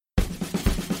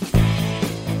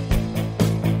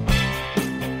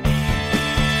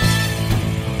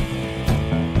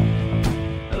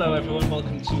everyone.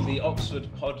 Welcome to the Oxford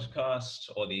podcast,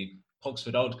 or the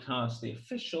Oxford Oddcast, the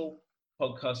official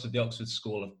podcast of the Oxford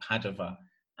School of Padova.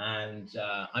 And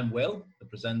I'm Will, the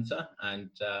presenter, and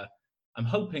I'm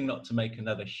hoping not to make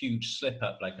another huge slip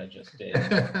up like I just did.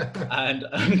 And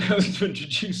I'm going to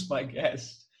introduce my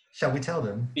guest. Shall we tell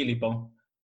them? Filippo.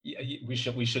 Yeah,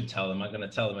 we should tell them. I'm going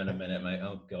to tell them in a minute, mate.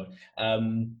 Oh God.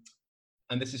 And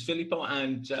this is Filippo,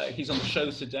 and he's on the show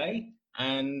today.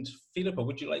 And Filippo,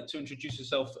 would you like to introduce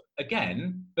yourself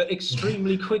again, but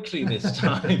extremely quickly this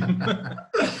time?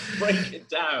 Break it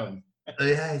down.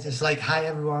 Yeah, just like, hi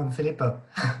everyone, Filippo.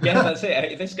 Yeah, that's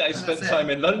it. This guy spent time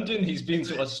in London. He's been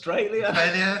to Australia.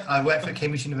 I work for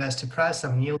Cambridge University Press.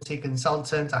 I'm an ELT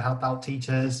consultant. I help out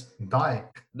teachers. Bye.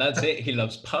 That's it. He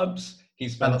loves pubs. He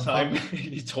spent time,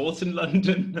 he taught in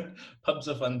London. Pubs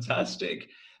are fantastic.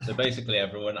 So basically,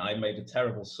 everyone, I made a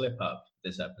terrible slip up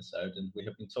this episode, and we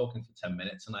have been talking for 10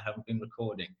 minutes, and I haven't been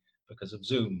recording because of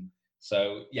Zoom.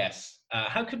 So yes,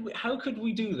 how could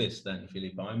we do this then,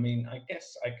 Filippo? I mean, I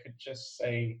guess I could just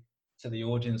say to the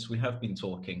audience, we have been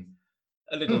talking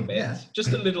a little bit,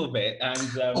 just a little bit, and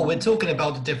we're talking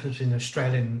about the difference between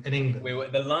Australia and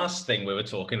England. The last thing we were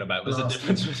talking about was the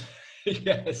difference.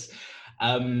 Yes.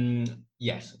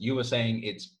 Yes, you were saying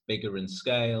it's bigger in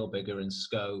scale, bigger in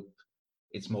scope,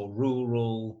 it's more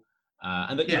rural,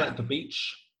 and that you like the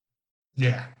beach.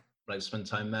 Yeah. Like spend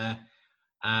time there.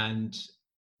 And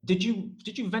did you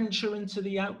venture into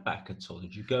the outback at all?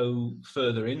 Did you go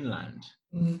further inland?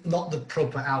 Not the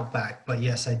proper outback, but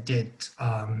yes, I did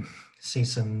see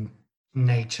some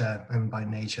nature, and by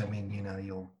nature I mean, you know,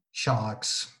 your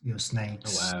sharks, your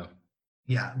snakes. Oh wow.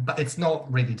 Yeah, but it's not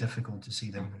really difficult to see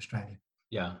them in Australia.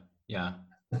 Yeah, yeah.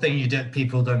 The thing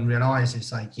people don't realise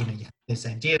is, like, you know, you have this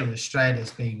idea of Australia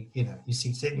as being, you know, you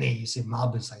see Sydney, you see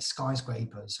Melbourne, it's like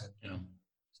skyscrapers, and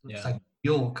it's like New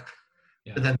York.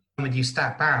 Yeah. But then when you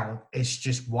step out, it's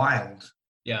just wild.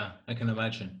 Yeah, I can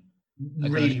imagine.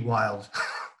 Really wild.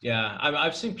 Yeah,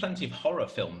 I've seen plenty of horror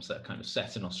films that are kind of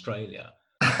set in Australia,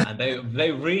 and they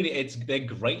really, they're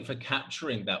great for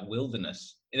capturing that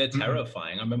wilderness. They're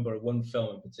terrifying. I remember one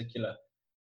film in particular.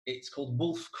 It's called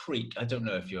Wolf Creek. I don't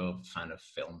know if you're a fan of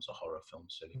films or horror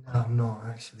films. Really. No, I'm not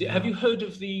actually. Have you heard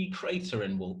of the crater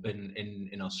in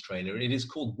Australia? It is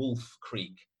called Wolf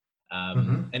Creek.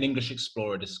 An English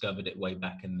explorer discovered it way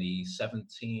back in the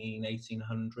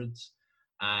 1800s,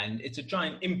 and it's a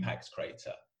giant impact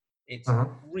crater. It's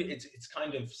it's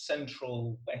kind of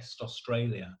central West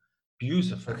Australia.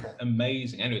 Beautiful,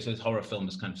 amazing. Anyway, so this horror film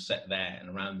is kind of set there and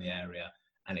around the area.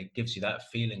 And it gives you that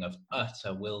feeling of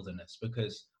utter wilderness,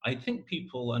 because I think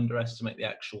people underestimate the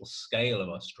actual scale of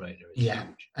Australia. It's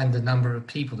huge. And the number of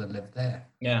people that live there.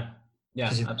 Yeah,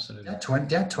 absolutely.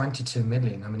 They're 22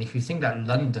 million. I mean, if you think that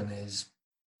London is,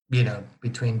 you know,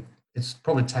 it's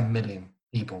probably 10 million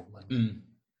people.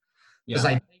 Because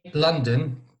I take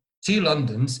London, 2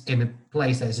 Londons in a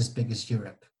place that is as big as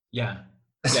Europe. Yeah,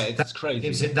 it's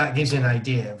crazy. That gives you an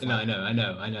idea. No, I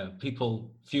know.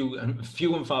 People, few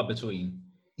and far between.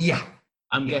 Yeah.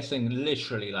 I'm guessing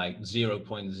literally like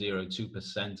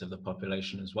 0.02% of the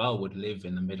population as well would live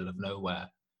in the middle of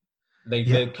nowhere.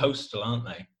 They're coastal, aren't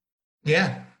they?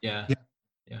 Yeah. Yeah.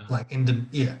 Like in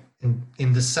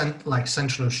the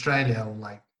central Australia, or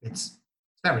like it's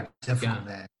very different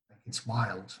there. Like, it's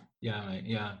wild. Yeah, mate,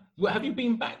 yeah. Well, have you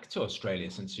been back to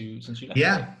Australia since you left?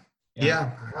 Yeah,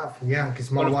 I have. Yeah, because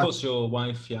my wife. Of course, your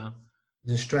wife. Yeah.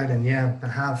 Is Australian. Yeah, I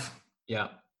have. Yeah.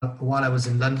 While I was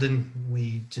in London,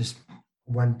 we just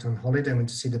went on holiday, went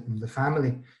to see the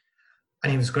family,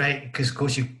 and it was great because, of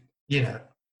course, you know,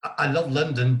 I love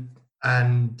London,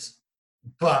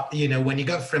 but you know, when you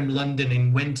go from London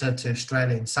in winter to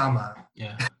Australia in summer,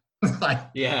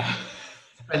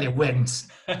 Australia wins.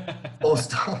 Full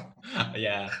stop.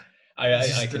 Yeah,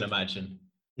 I can imagine.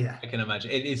 Yeah, I can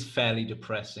imagine. It is fairly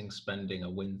depressing spending a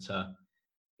winter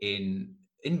in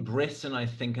Britain, I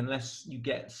think, unless you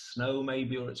get snow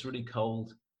maybe, or it's really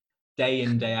cold, day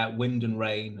in, day out, wind and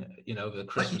rain, you know, over the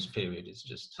Christmas period. It's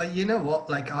just... But you know what?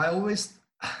 Like, I always,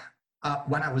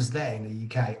 when I was there in the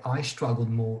UK, I struggled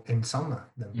more in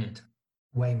summer than winter.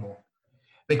 Way more.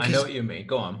 Because I know what you mean.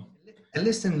 Go on. At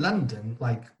least in London,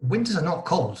 like, winters are not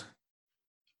cold.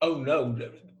 Oh, no.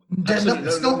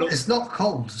 It's not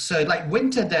cold. So, like,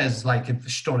 winter, there's like a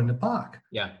stroll in the park.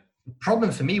 Yeah. The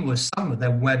problem for me was summer.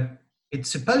 That when it's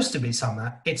supposed to be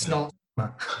summer, it's not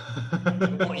summer.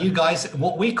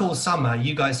 What we call summer,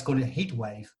 you guys call it heat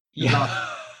wave. Yeah,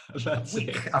 that's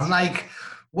it. I'm like,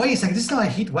 wait a second, this is not a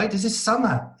heat wave, this is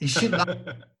summer. You should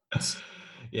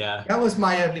Yeah. That was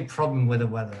my only problem with the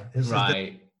weather. It's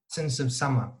right. The sense of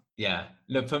summer. Yeah.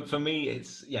 No, for me, it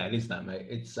is that, mate.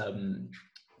 It's,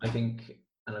 I think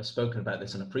and I've spoken about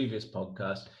this in a previous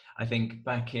podcast, I think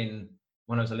back in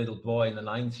when I was a little boy in the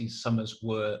 90s, summers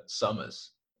were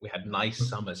summers. We had nice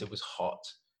summers. It was hot.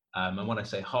 And when I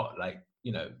say hot, like,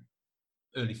 you know,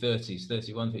 early 30s,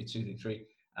 31, 32, 33,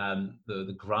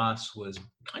 the grass was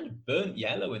kind of burnt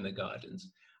yellow in the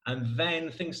gardens. And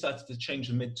then things started to change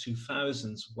in the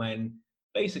mid-2000s when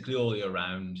basically all year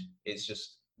round, it's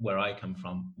just where I come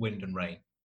from, wind and rain.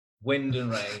 Wind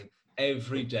and rain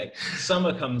every day.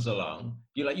 Summer comes along,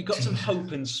 you got some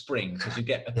hope in spring because you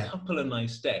get a couple of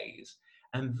nice days.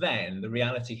 And then the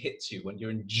reality hits you when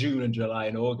you're in June and July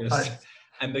and August,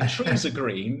 and the trees are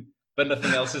green, but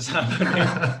nothing else is happening.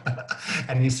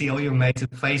 And you see all your mates on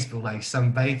Facebook, like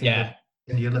sunbathing,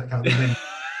 and you look out the window,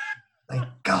 like,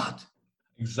 God.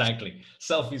 Exactly.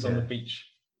 Selfies on the beach.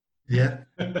 Yeah.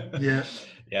 Yeah.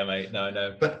 Yeah, mate. No, I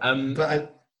know. But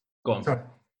go on. Sorry.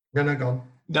 No, go on.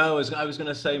 No, I was going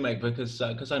to say, mate, because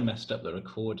I messed up the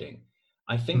recording.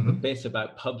 I think the bit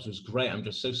about pubs was great. I'm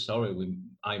just so sorry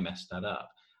I messed that up.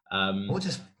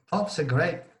 Pubs are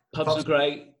great. Pubs are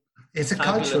great. It's a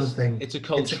cultural thing. It's a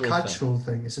cultural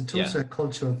thing. It's also a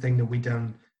cultural thing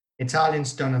that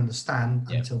Italians don't understand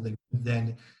until they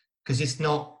then, because it's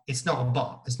not a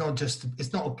bar. It's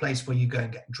not a place where you go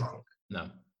and get drunk. No.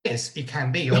 Yes, it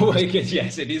can be.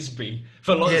 Yes, it is be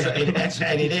for lots of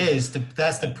and it is.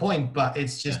 That's the point. But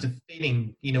it's just a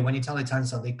feeling. You know, when you tell Italians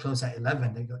that they close at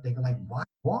 11, they go like,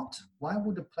 what? Why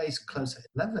would a place close at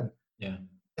 11? Yeah.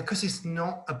 Because it's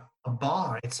not a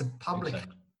bar. It's a public.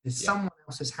 Exactly. It's someone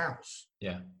else's house.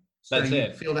 Yeah. So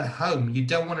you feel at home. You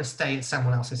don't want to stay at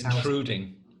someone else's house.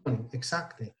 Intruding.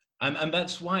 Exactly. And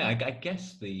that's why I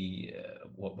guess the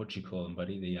what do you call them,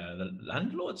 buddy? The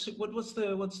landlords. What's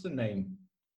the name?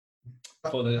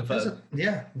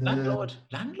 Landlord?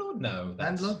 No.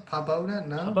 Landlord? Pub owner?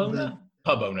 No.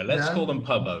 Pub owner. Let's call them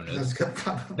pub owners.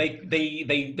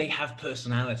 They have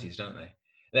personalities, don't they?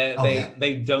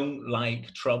 They don't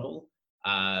like trouble.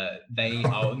 They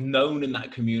are known in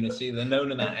that community. They're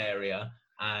known in that area,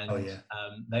 and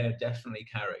they are definitely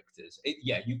characters.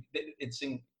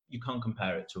 You can't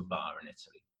compare it to a bar in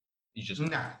Italy. You just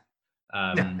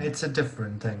it's a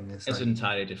different thing. It's an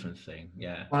entirely different thing.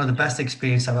 Yeah. One of the best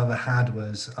experiences I've ever had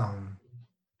was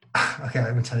okay,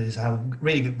 let me tell you this. A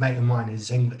really good mate of mine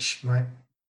is English, right?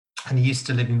 And he used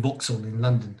to live in Vauxhall in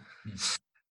London.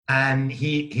 And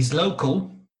he's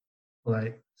local,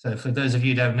 right? So for those of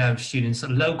you who don't know, students,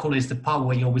 local is the pub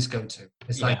where you always go to.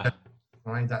 It's right?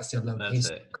 That's your local. It's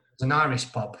an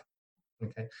Irish pub.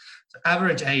 Okay. So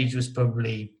average age was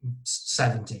probably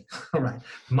 70. All right.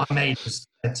 My mate was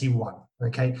 31.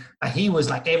 Okay. But he was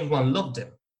like, everyone loved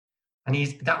him. And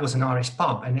that was an Irish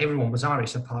pub, and everyone was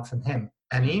Irish apart from him.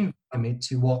 And he invited me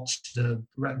to watch the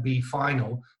rugby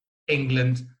final,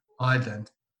 England,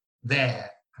 Ireland, there.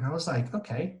 And I was like,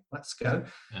 okay, let's go.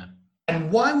 Yeah.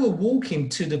 And while we're walking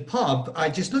to the pub, I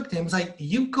just looked at him. I was like,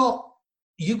 he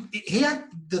had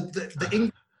the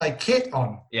England kit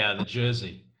on. Yeah, the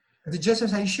jersey. The jersey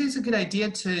was like, sure, it's a good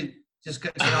idea to just go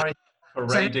to an Irish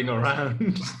parading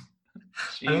around.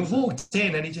 And we walked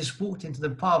in, and he just walked into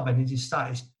the pub, and he just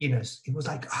started, it was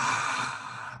like,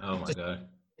 oh my God.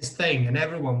 His thing, and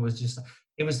everyone was just,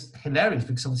 it was hilarious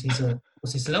because obviously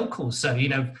he's local, so,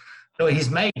 his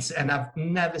mates, and I've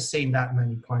never seen that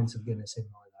many pints of Guinness in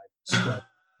my life.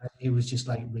 It was just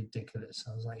like ridiculous.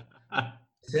 I was like,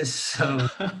 this is so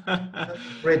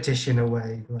British in a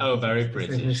way. Like, very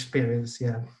British experience.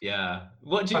 Yeah. Yeah.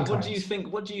 What do you think?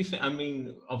 I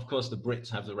mean, of course, the Brits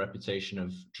have the reputation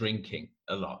of drinking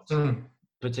a lot,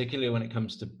 particularly when it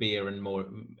comes to beer and more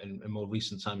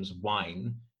recent times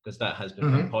wine, because that has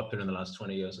been popular in the last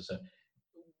 20 years or so.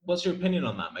 What's your opinion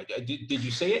on that, mate? Did you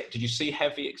see it? Did you see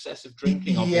heavy, excessive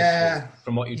drinking? Yeah.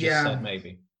 From what you just said,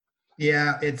 maybe.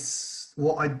 Yeah, it's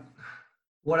what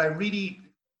I really,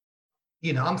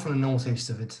 I'm from the northeast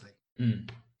of Italy.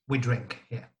 We drink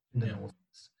here in the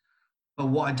northeast. But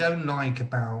what I don't like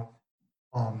about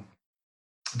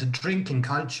the drinking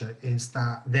culture is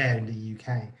that there in the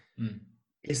UK,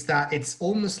 is that it's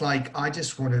almost like I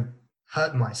just want to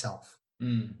hurt myself.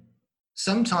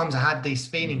 Sometimes I had this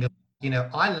feeling of,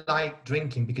 I like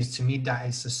drinking because to me that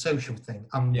is a social thing.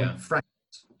 I'm with friends.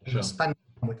 Sure. Spend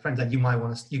time with friends. Like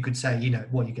you could say, you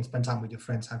can spend time with your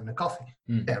friends having a coffee.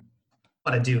 Yeah,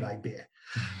 but I do like beer.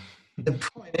 The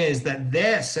point is that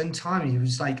there sometimes it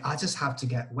was like, I just have to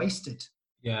get wasted.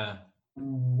 Yeah.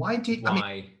 Why? I mean,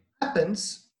 it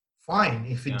happens, fine.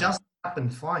 If it doesn't happen,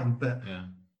 fine. But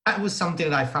that was something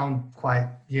that I found quite,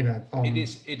 It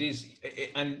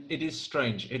is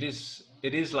strange. It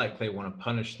is like they want to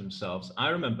punish themselves. I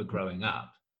remember growing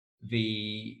up,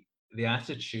 the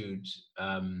attitude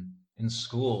in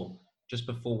school just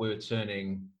before we were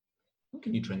turning, what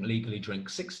can you legally drink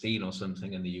 16 or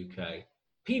something in the UK?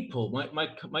 People, my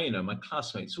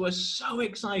classmates were so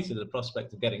excited at the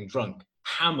prospect of getting drunk,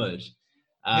 hammered.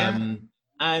 And,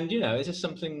 it's just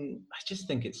something, I just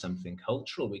think it's something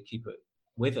cultural. We keep it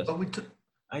with us.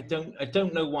 I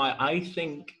don't know why. I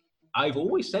think I've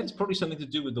always said it's probably something to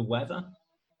do with the weather.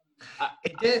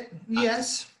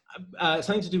 Yes.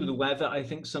 Something to do with the weather. I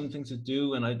think something to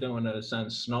do, and I don't want to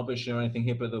sound snobbish or anything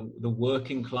here, but the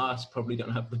working class probably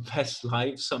don't have the best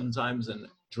lives sometimes, and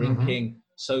drinking,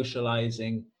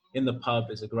 socializing in the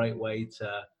pub is a great way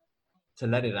to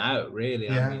let it out, really.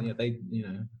 Yeah. I mean,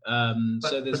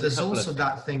 but there's also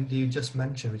that thing you just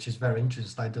mentioned, which is very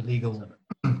interesting, like the legal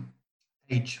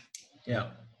age.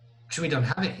 Yeah. Which we don't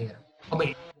have it here. I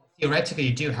mean, theoretically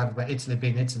you do have it, but Italy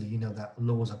being Italy, that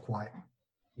laws are quite...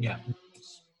 Yeah.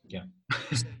 You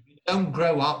don't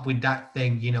grow up with that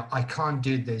thing, I can't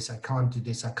do this, I can't do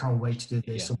this, I can't wait to do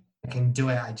this, so I can do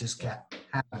it, I just get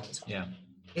hammered. Yeah.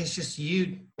 It's just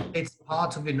it's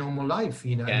part of your normal life,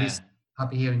 at least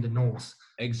up here in the north.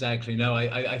 Exactly. No,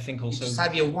 I think also... You just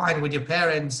have your wine with your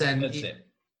parents and... That's it.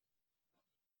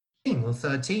 Or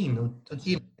 13, or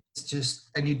it's just...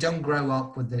 And you don't grow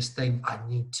up with this thing, I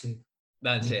need to...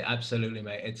 That's it, absolutely,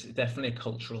 mate. It's definitely a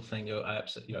cultural thing, you're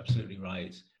absolutely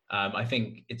right. I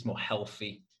think it's more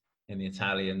healthy in the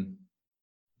Italian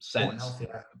sense. More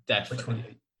healthier.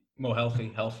 Definitely. More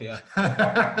healthy, healthier.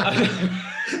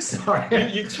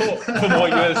 Sorry. You talk for more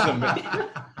years than me.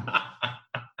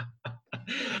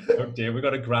 Oh dear, we've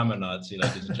got a grammar Nazi,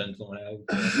 ladies and gentlemen.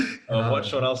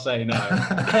 Watch what I'll say now.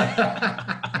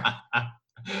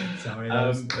 Sorry.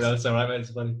 That's all right, mate.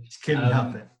 It's funny. Just couldn't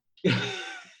help it.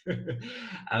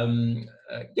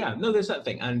 There's that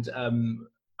thing. And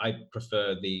I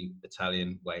prefer the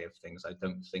Italian way of things. I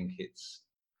don't think it's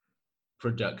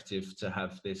productive to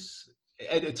have this.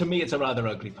 To me, it's a rather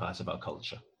ugly part of our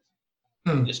culture.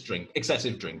 Just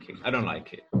excessive drinking. I don't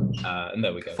like it. And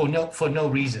there we go. For no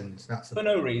reason. For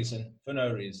no reason,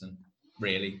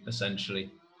 really,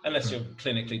 essentially. Unless you're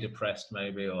clinically depressed,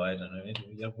 maybe, or I don't know,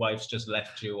 your wife's just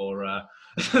left you, or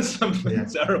something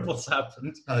terrible's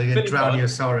happened. Oh, you drown your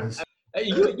sorrows.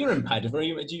 You're in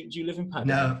Padova. Do you live in Padova?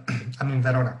 No, I'm in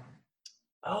Verona.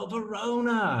 Oh,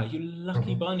 Verona! You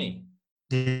lucky bunny.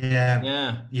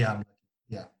 Yeah.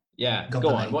 Go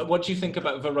on. What do you think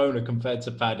about Verona compared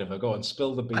to Padova? Go on,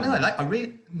 spill the beans. I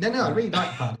really like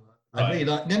Padova. Right.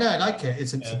 I like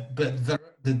it. But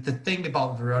the thing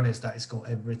about Verona is that it's got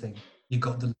everything. You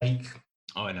got the lake.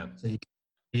 Oh, I know. So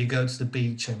you go to the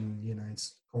beach, and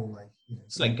it's all like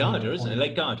it's Lake Garda, isn't it?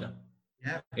 Lake Garda.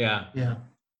 Yeah.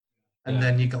 And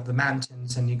then you got the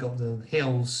mountains, and you got the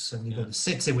hills, and you got the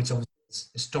city, which obviously is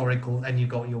historical, and you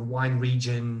got your wine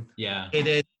region. Yeah. It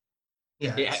is.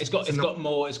 Yeah. It's got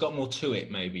more to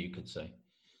it, maybe you could say.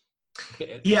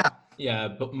 Yeah,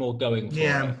 but more going for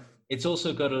it. It's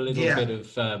also got a little bit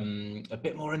of a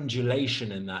bit more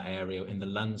undulation in that area, in the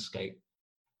landscape.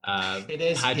 It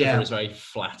is. Padova is very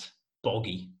flat,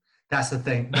 boggy. That's the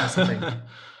thing. I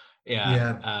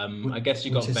guess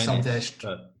you got Venice.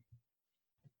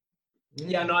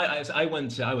 I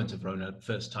went to Verona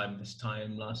first time this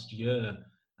time last year,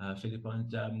 Philip,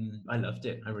 and I loved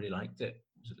it. I really liked it.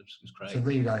 It was great. It's a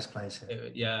really nice place.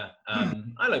 I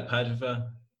like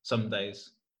Padova some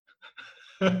days.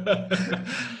 Good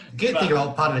thing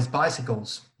about Padova is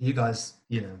bicycles. You guys,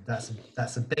 that's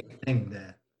a big thing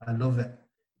there. I love it.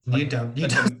 You don't.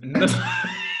 No.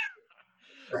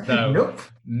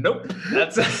 Nope.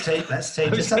 Let's take this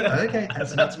up. Okay,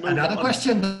 that's another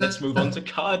question. Let's move on to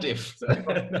Cardiff.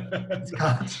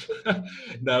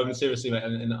 No, but seriously, mate,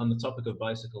 and on the topic of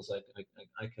bicycles, I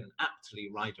can aptly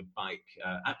ride a bike.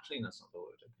 Aptly, that's not the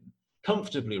word. I can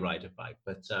comfortably ride a bike,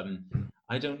 but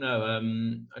I don't know.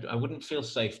 I wouldn't feel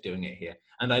safe doing it here,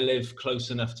 and I live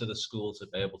close enough to the school to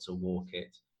be able to walk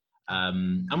it.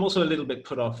 I'm also a little bit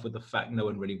put off with the fact no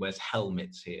one really wears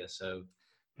helmets here, so.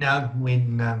 No,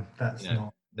 that's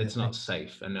not. It's not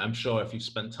safe, and I'm sure if you've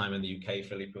spent time in the UK,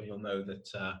 Philip, you'll know that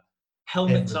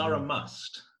helmets are a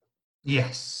must.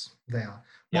 Yes, they are.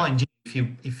 Mind you,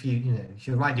 if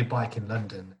you ride your bike in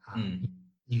London,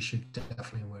 you should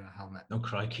definitely wear a helmet. Oh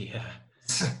crikey,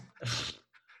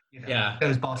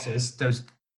 Those buses, those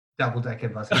double-decker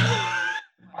buses,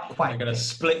 quite going to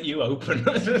split you open.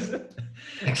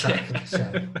 Exactly.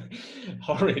 So.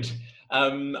 Horrid.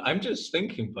 I'm just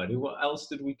thinking, buddy, what else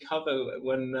did we cover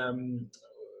when I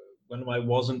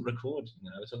wasn't recording?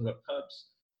 I was talking about pubs.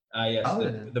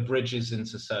 The bridges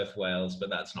into South Wales, but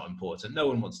that's not important. No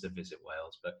one wants to visit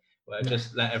Wales, but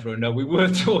just let everyone know we were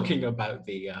talking about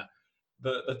the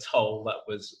the toll that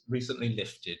was recently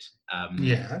lifted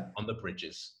on the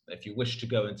bridges. If you wish to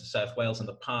go into South Wales in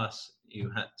the past, you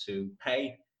had to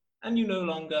pay, and you no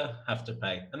longer have to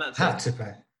pay. And that's have to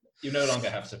pay. You no longer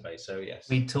have to pay. So yes.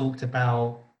 We talked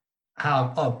about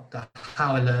how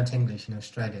I learned English in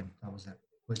Australia. That was it.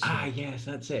 Yes,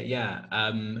 that's it. Yeah,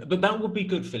 but that would be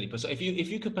good, Filippo. So if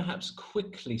you could perhaps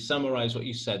quickly summarize what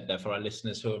you said there for our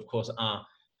listeners, who of course are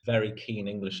very keen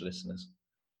English listeners.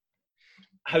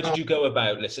 How did you go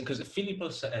about listening? Because Filippo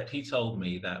said, he told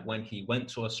me that when he went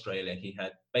to Australia, he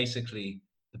had basically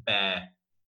the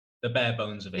bare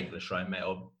bones of English, right, mate?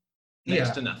 Or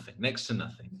next to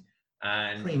nothing.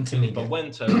 And Filippo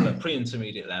went over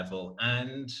pre-intermediate level.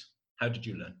 And how did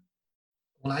you learn?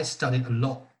 Well, I studied a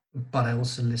lot, but I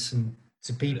also listened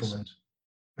to people,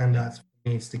 and that's for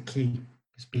me, it's the key,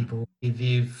 because people give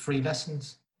you free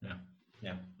lessons.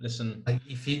 Yeah. Listen. Like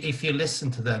if you listen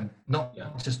to them, not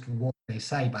just what they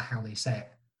say, but how they say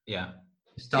it. Yeah.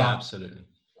 Start absolutely.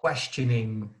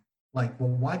 Questioning, like, well,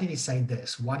 why did he say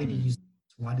this? Why did he use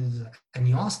this? Why did he... And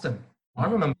you ask them. I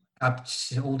remember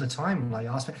all the time, like,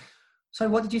 ask me, so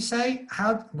what did you say?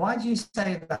 Why did you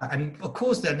say that? And of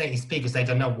course, they're native speakers. They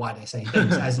don't know why they say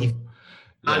things. As if,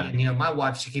 you know, my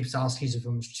wife, she keeps asking,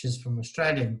 she's from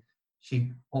Australia.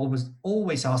 She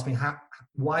always asks me,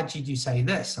 why did you say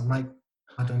this? I'm like,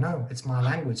 I don't know. It's my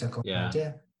language. I've got no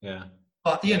idea. Yeah.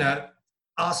 But, you know,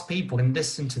 ask people and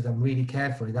listen to them really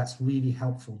carefully. That's really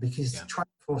helpful, because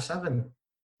 24/7,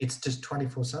 it's just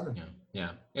 24/7.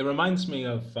 Yeah. It reminds me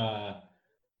of a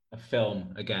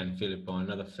film, again, Filippo,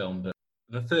 another film,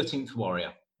 The 13th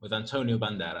Warrior with Antonio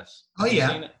Banderas. Oh, Have yeah.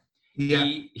 you seen it? Yeah.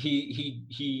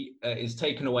 He is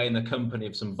taken away in the company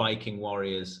of some Viking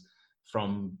warriors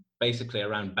from basically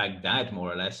around Baghdad,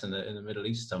 more or less, in the Middle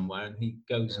East somewhere, and he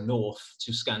goes north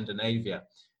to Scandinavia,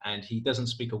 and he doesn't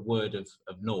speak a word of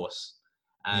Norse.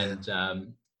 And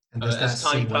as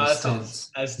time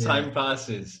passes,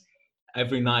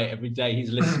 every night, every day, he's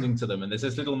listening to them, and there's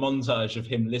this little montage of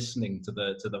him listening to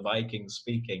the Vikings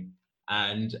speaking,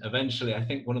 and eventually, I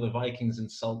think one of the Vikings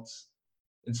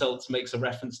makes a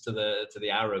reference to the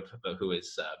Arab who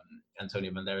is Antonio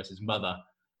Banderas' mother.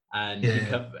 And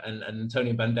and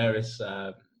Antonio Banderas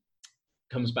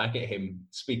comes back at him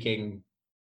speaking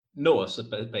Norse,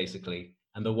 basically.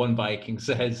 And the one Viking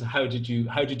says, "How did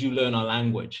you learn our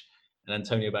language?" And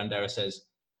Antonio Banderas says,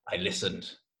 "I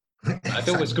listened." I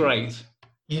thought it was great.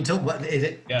 You talk about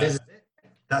it. Yeah.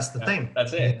 That's the thing.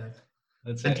 That's it. You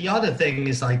know? And the other thing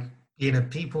is, like, you know,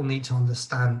 people need to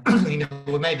understand. You know,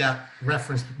 we made that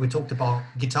reference. We talked about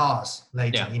guitars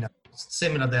later. Yeah. You know,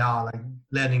 similar they are, like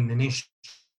learning an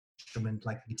instrument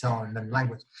like guitar and then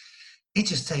language. It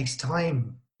just takes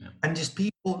time, and just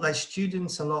people, like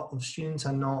students. A lot of students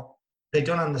are not. They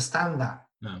don't understand that.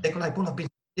 No. They go like, "Well, I've been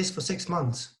doing this for 6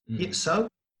 months." So,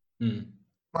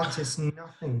 months is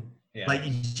nothing. Yeah. Like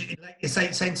it's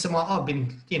saying to someone, "Oh, I've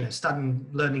been, you know,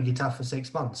 learning guitar for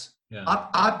 6 months." Yeah.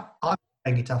 I've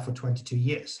playing guitar for 22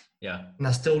 years. Yeah. And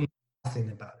I still know nothing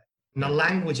about it. And the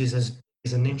language is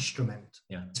an instrument.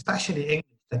 Yeah. Especially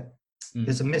English.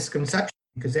 There's a misconception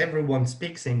because everyone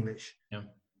speaks English. Yeah.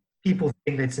 People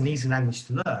think it's an easy language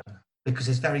to learn because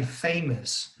it's very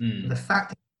famous. The fact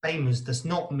that it's famous does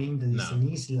not mean that it's an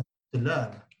easy language to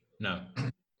learn. No.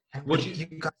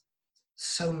 You got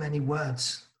so many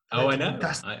words. Oh, I know.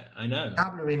 I know.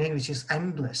 Vocabulary in English is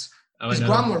endless. Because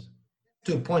grammar,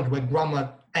 to a point where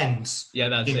grammar ends. Yeah,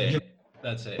 that's it.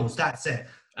 That's it.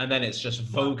 And then it's just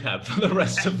vocab for the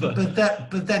rest of the.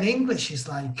 But then English is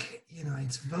like, you know,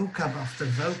 it's vocab after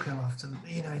vocab after,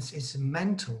 you know, it's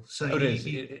mental. So it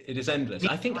is endless.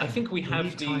 I think we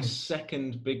have the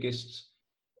second biggest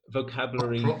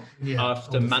vocabulary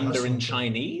after Mandarin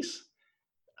Chinese.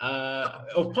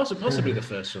 Or possibly the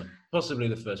first one. Possibly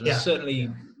the first one. Yeah. It's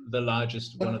certainly the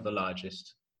largest, one of the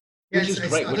largest. Which is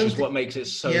great, which is what makes it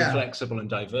so flexible and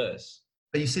diverse.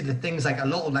 But you see, the things like a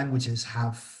lot of languages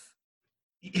have,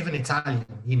 even Italian,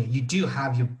 you know, you do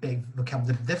have your big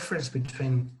vocabulary. The difference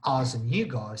between us and you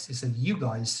guys is that you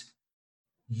guys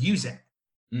use it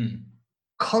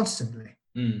constantly.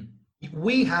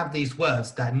 We have these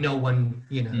words that no one,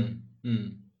 you know,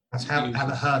 has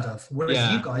ever heard of,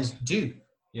 whereas you guys do.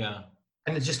 Yeah.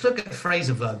 And just look at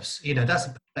phrasal verbs. You know, that's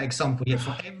a example. Yeah,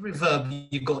 for every verb,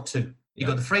 you got two. You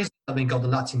got the phrasal verb and you got the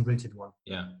Latin rooted one.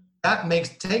 Yeah. That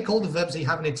take all the verbs that you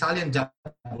have in Italian, double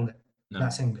it. No.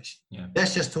 That's English. Yeah.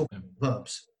 Let's just talk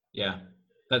verbs. Yeah.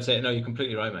 That's it. No, you're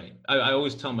completely right, mate. I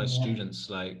always tell my students,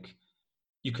 like,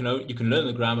 you can learn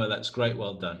the grammar, that's great,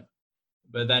 well done.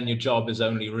 But then your job is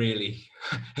only really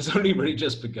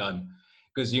just begun,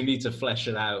 because you need to flesh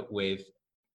it out with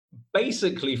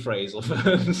basically phrasal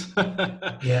verbs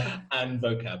and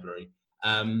vocabulary.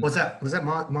 Was that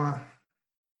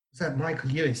Michael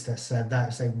Lewis that said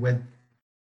that? Say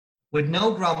with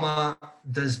no grammar,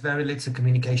 there's very little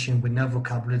communication. With no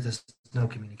vocabulary, there's no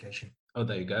communication. Oh,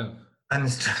 there you go. And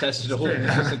it's true. It's true.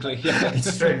 Basically, yeah.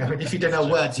 It's true. I mean, if you don't know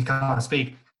words, you can't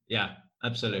speak. Yeah,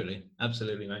 absolutely,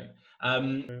 mate.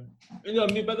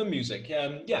 About the music,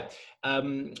 a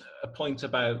point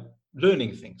about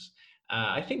learning things.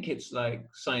 I think it's like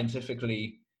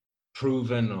scientifically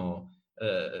proven or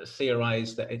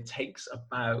theorized that it takes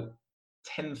about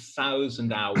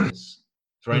 10,000 hours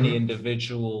for any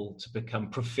individual to become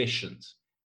proficient,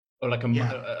 or like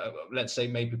let's say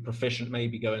maybe proficient,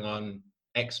 maybe going on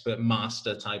expert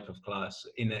master type of class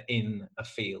in a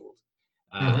field.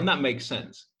 And that makes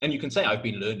sense. And you can say, I've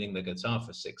been learning the guitar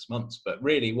for 6 months, but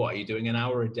really, what are you doing? An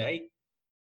hour a day?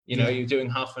 You're doing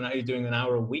half an hour, you're doing an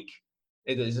hour a week.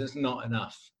 It's not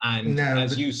enough. And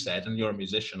as you said, and you're a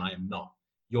musician, I am not.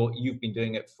 You've been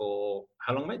doing it for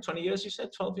how long, mate? 20 years, you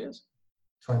said? 12 years?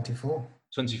 24.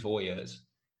 24 years.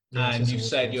 Yeah, and you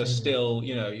said you're still,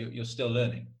 you're still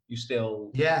learning. You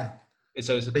still... Yeah.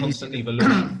 So it's a constant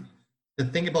evolution. The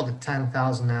thing about the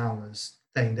 10,000 hours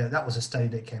thing, that was a study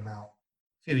that came out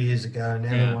a few years ago, and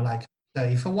everyone like, so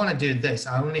if I want to do this,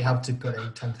 I only have to put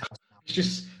in 10,000 hours.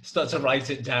 Just start to write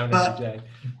it down every day.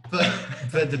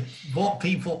 But what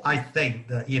people, I think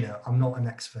that, I'm not an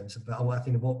expert, but I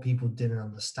think what people didn't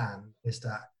understand is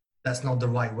that that's not the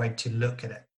right way to look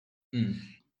at it.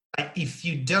 If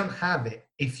you don't have it,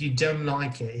 if you don't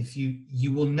like it,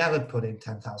 you will never put in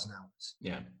 10,000 hours.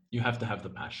 Yeah, you have to have the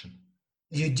passion.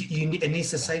 And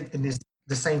it's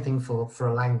the same thing for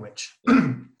a language.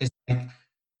 It's like,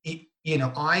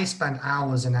 I spend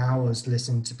hours and hours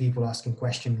listening to people asking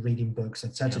questions, reading books,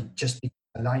 etc., just because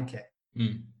I like it.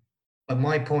 But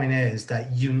my point is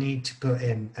that you need to put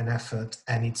in an effort,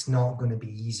 and it's not going to be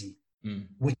easy.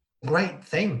 Which is a great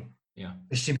thing. Yeah,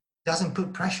 it doesn't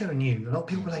put pressure on you. A lot of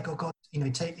people are like, "Oh God,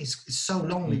 it's so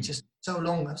long. It's just so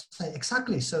long." I say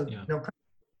exactly. So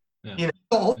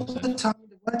all the time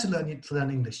to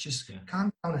learn English. Just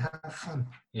calm down and have fun.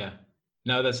 Yeah.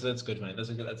 No, that's good, mate. That's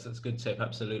a good tip.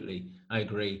 Absolutely, I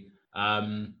agree.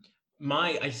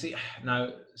 I see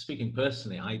now. Speaking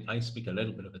personally, I speak a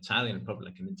little bit of Italian, probably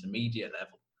like an intermediate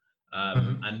level,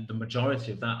 and the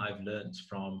majority of that I've learned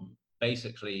from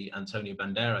basically Antonio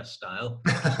Banderas style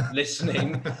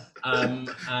listening. And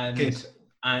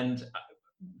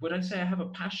would I say I have a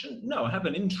passion? No, I have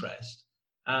an interest,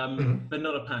 but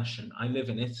not a passion. I live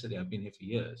in Italy. I've been here for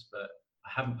years, but I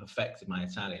haven't perfected my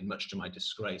Italian, much to my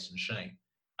disgrace and shame.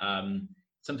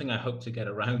 Something I hope to get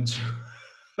around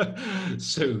to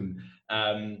soon.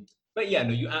 But yeah,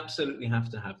 no, you absolutely have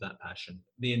to have that passion,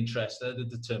 the interest, the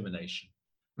determination.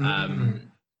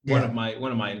 One of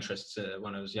my interests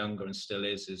when I was younger and still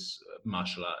is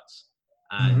martial arts.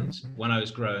 And when I was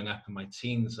growing up in my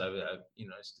teens, I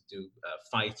used to do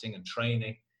fighting and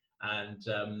training, and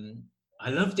I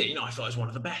loved it. I thought I was one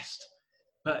of the best.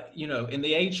 But, in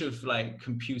the age of like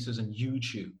computers and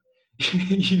YouTube,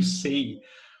 you see,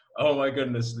 oh my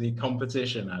goodness, the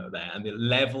competition out there and the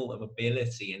level of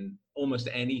ability in almost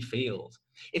any field.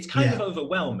 It's kind of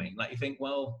overwhelming. Like you think,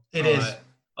 well, it is. Right,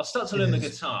 I'll start to learn the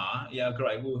guitar. Yeah,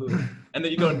 great. Woohoo. And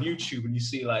then you go on YouTube and you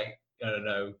see like, I don't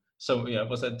know, so,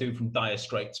 what's that dude from Dire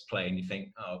Straits playing? You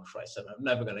think, oh Christ, I'm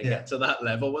never going to get to that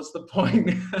level. What's the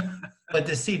point? But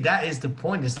to see, that is the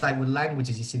point. It's like with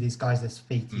languages, you see these guys that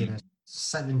speak,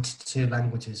 72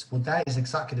 languages. Well, that is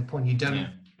exactly the point. You'd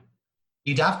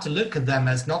have to look at them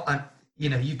as not,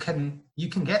 you can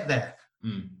get there.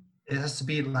 It has to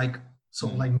be like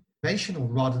sort of like motivational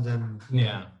rather than,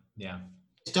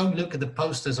 Just don't look at the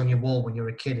posters on your wall when you're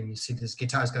a kid and you see this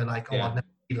guitarist go like, I'll never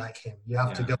be like him. You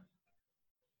have to go,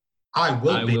 I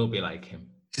will be like him.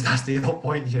 That's the whole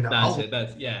point, That's it.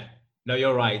 No,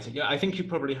 you're right. Yeah, I think you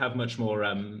probably have much more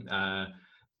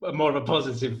more of a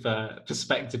positive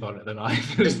perspective on it than I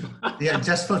do.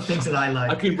 Just for things that I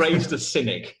like. I've been raised a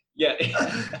cynic. Yeah.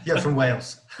 You're from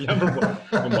Wales. Yeah,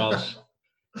 from Welsh.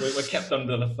 We're kept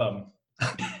under the thumb.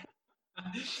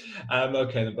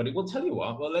 Okay, then, buddy. We'll tell you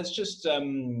what. Well, let's just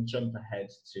jump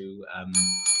ahead to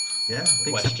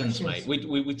questions, mate.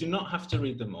 We do not have to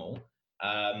read them all.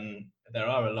 There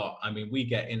are a lot. I mean, we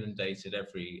get inundated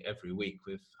every week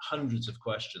with hundreds of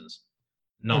questions.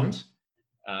 Not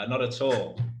at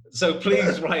all. So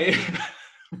please write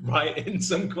in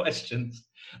some questions.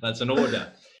 That's an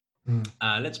order.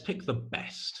 Let's pick the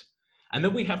best, and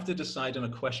then we have to decide on a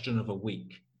question of the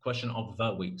week,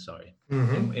 sorry,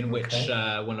 in which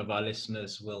one of our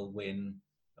listeners will win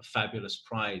a fabulous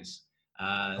prize.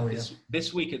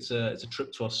 This week it's a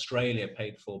trip to Australia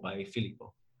paid for by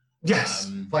Filippo. Yes,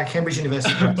 by Cambridge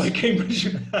University Press. By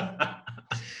Cambridge.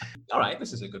 All right,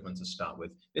 this is a good one to start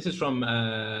with. This is from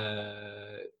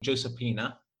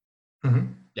Josephina.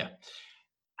 Mm-hmm. Yeah.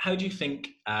 How do you think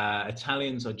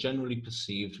Italians are generally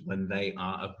perceived when they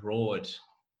are abroad?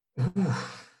 Ooh,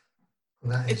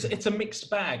 it's a mixed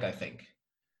bag, I think.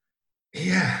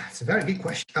 Yeah, it's a very good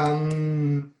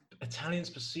question. Italians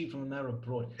perceived when they're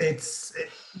abroad. It is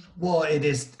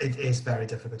very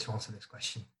difficult to answer this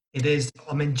question. It is,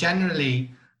 I mean,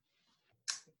 generally,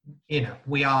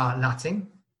 we are Latin,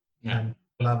 and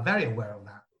people are very aware of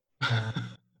that.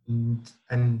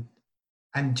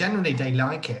 And generally they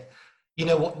like it. You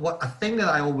know, what a thing that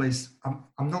I always,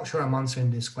 I'm not sure I'm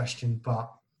answering this question, but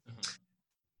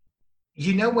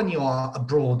when you are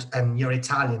abroad and you're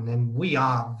Italian, and we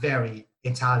are very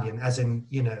Italian, as in,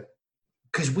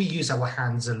 because we use our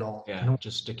hands a lot. Yeah,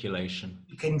 gesticulation.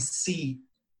 You can see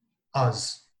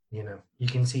us, you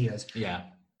can see us. Yeah.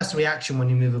 First reaction when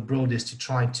you move abroad is to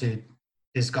try to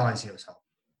disguise yourself.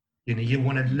 You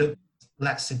want to look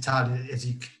less Italian as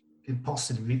you could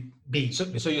possibly be.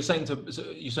 So you're saying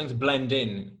to blend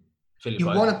in, Philip? You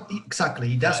want to,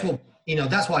 exactly. That's right.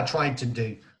 That's what I tried to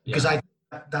do, because that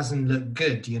doesn't look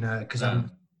good, because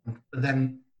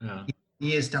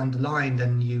years down the line,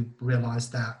 then you realize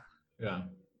that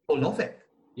people love it.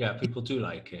 Yeah, people do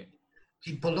like it.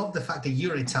 People love the fact that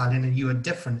you're Italian and you are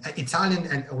different.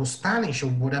 Italian or Spanish or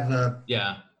whatever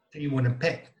you want to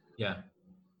pick. Yeah.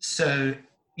 So,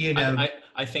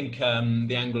 I think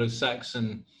the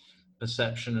Anglo-Saxon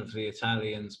perception of the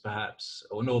Italians, perhaps,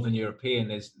 or Northern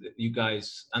European, is that you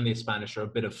guys and the Spanish are a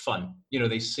bit of fun.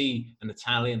 They see an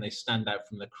Italian, they stand out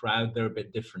from the crowd. They're a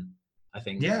bit different, I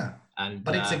think. Yeah.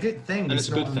 But it's a good thing. And it's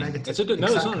a good thing. It's a good.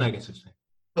 No, it's not a negative thing.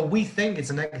 But we think it's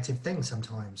a negative thing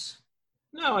sometimes.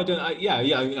 No, I don't. I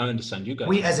understand you guys.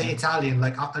 We, as an Italian,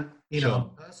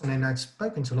 personally, and I've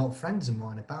spoken to a lot of friends of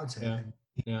mine about it.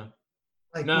 Yeah.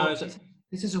 Like, no,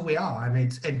 this is who we are,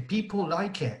 and people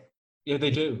like it. Yeah,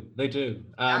 they do. They do.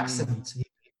 Accent.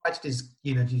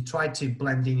 You try to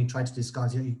blend in. You try to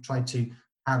disguise it. You try to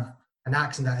have an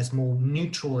accent that is more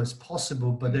neutral as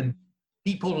possible. But then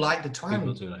people like the twang.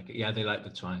 People do like it. Yeah, they like the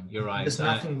twang. You're right. There's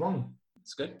nothing wrong.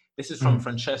 It's good. This is from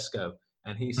Francesco,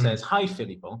 and he says, "Hi,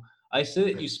 Filippo. I see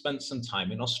that you spent some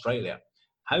time in Australia.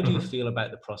 How do you feel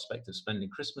about the prospect of spending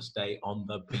Christmas Day on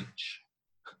the beach?"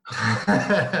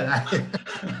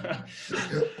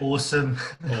 Awesome.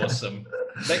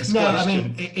 Next question. I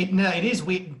mean, it is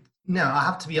weird. No, I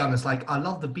have to be honest. Like, I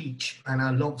love the beach and I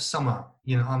love summer.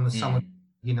 On the summer,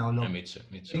 I love. Me too.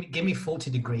 Give me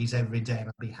 40 degrees every day and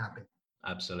I'll be happy.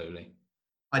 Absolutely.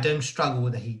 I don't struggle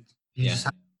with the heat. You just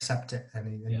have to accept it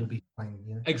and you'll be fine.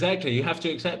 Exactly. You have to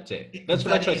accept it. That's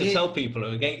what I try to tell people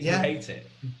who hate it.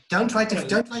 Don't try to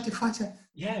fight it.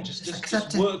 Yeah,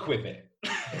 just work with it.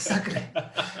 Exactly.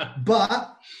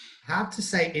 But I have to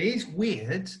say, it is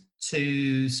weird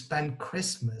to spend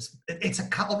Christmas.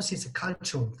 Obviously it's a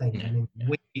cultural thing.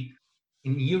 We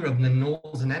in Europe, in the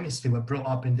Northern Hemisphere, were brought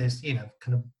up in this,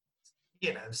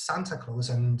 Santa Claus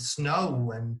and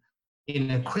snow and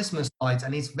Christmas lights,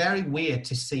 and it's very weird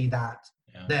to see that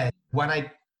there. When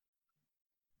I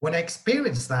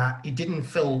experienced that, it didn't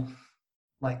feel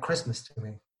like Christmas to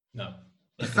me. No.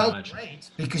 It felt great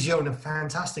because you're on a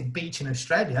fantastic beach in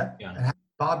Australia and having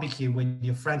barbecue with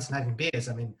your friends and having beers.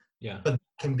 I mean, but it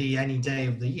can be any day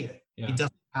of the year. Yeah. It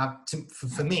doesn't have to,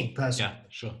 for me personally. Yeah,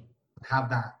 sure. Have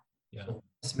that sort of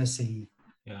Christmassy.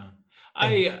 Yeah.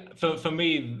 For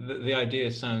me, the idea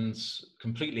sounds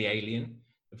completely alien.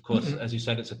 Of course, as you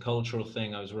said, it's a cultural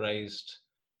thing. I was raised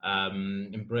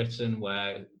in Britain,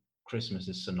 where Christmas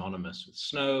is synonymous with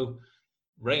snow,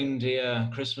 reindeer,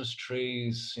 Christmas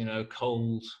trees,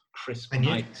 cold, crisp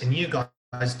nights. And you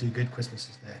guys do good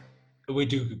Christmases there. We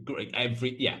do great if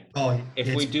we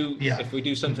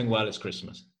do something well, it's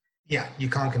Christmas. Yeah, you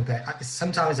can't compare.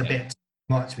 Sometimes a bit too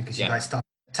much because you guys start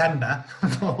in September.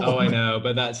 I know,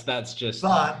 but that's just.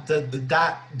 But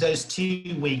those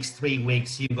 2 weeks, 3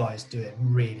 weeks, you guys do it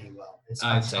really well. It's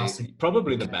fantastic. I'd say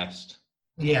probably the best.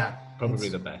 Yeah, probably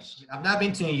the best. I've now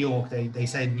been to New York. They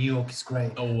say New York is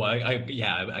great. Oh,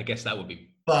 I guess that would be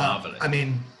marvelous. I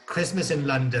mean, Christmas in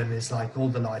London is like all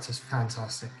the lights is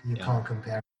fantastic. You can't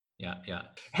compare. Yeah.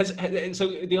 So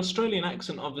the Australian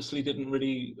accent obviously didn't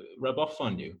really rub off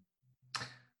on you.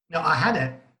 No, I had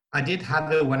it. I did have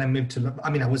it when I moved to. I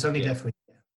mean, I was only there for a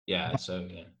year. Yeah.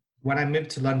 When I moved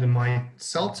to London, my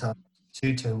CELTA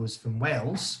tutor was from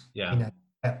Wales. Yeah.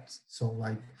 Kept sort of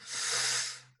like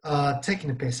taking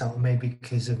a piss out of me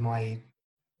because of my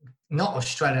not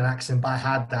Australian accent, but I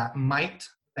had that mate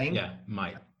thing. Yeah,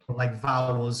 mate. like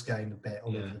vowels going a bit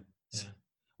all Yeah. over. Yeah.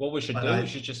 What we should But do,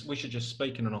 we should just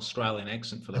speak in an Australian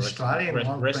accent for the Australian,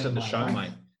 rest of the show,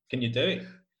 mate. Can you do it?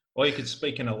 Or you could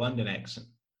speak in a London accent.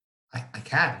 I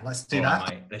can. Let's do All that.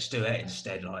 right, mate. Let's do that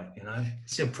instead, like, you know.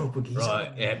 It's a proper geezer.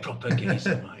 Right, yeah, proper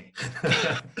geezer, mate.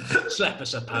 Slap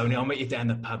us a pony. I'll meet you down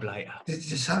the pub later. You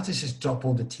just have to just drop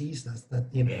all the T's. That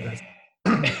you know.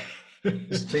 Yeah.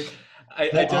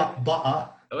 Butter.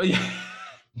 Oh, yeah.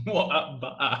 What up,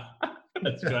 butter?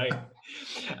 That's great.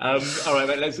 All right,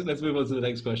 mate, let's move on to the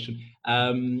next question.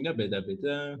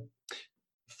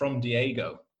 From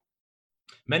Diego.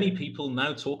 Many people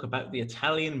now talk about the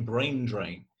Italian brain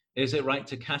drain. Is it right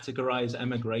to categorize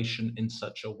emigration in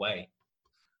such a way?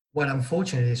 Well,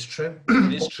 unfortunately, it's true.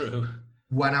 It is true.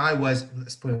 When I was,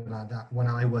 let's put it like that, when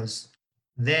I was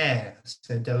there,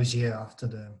 so those years after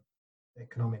the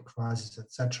economic crisis,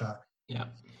 etc., yeah,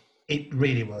 it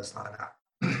really was like that.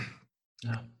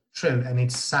 Yeah. True, and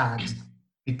it's sad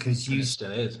because it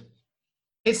still is.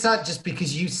 It's sad just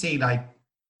because you see like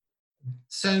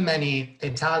so many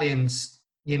Italians,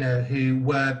 you know, who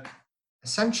were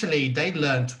essentially they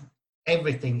learned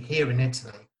everything here in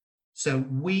Italy. So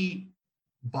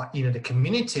but you know, the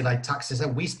community, like taxes,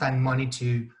 we spend money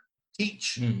to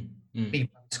teach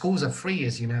people. Schools are free,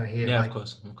 as you know, here. Yeah, like,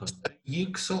 of course. So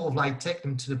you sort of like take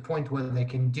them to the point where they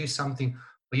can do something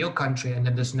for your country, and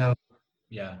then there's no.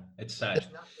 Yeah, it's sad.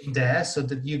 There's nothing there, so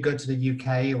that you go to the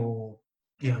UK or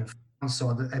you know France,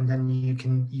 and then you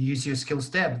can use your skills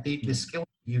there. But the skills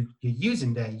you're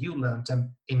using there, you learned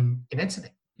them in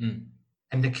Italy,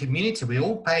 and the community. We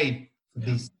all paid for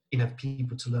these, you know,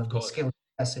 people to learn the skills.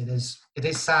 Yes, it is. It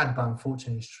is sad, but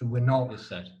unfortunately, it's true. We're not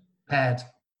prepared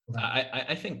for that.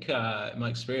 I think, in my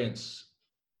experience,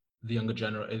 the younger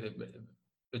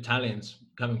Italians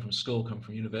coming from school, coming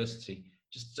from university,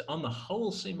 just on the whole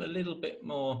seem a little bit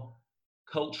more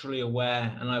culturally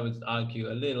aware, and I would argue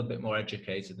a little bit more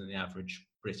educated than the average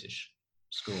British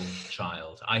school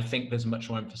child. I think there's much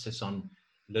more emphasis on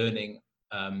learning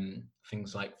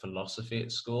things like philosophy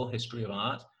at school, history of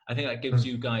art. I think that gives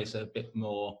you guys a bit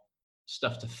more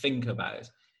stuff to think about.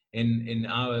 In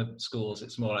our schools,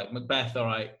 it's more like Macbeth, all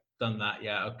right, done that,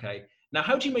 yeah, okay. Now,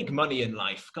 how do you make money in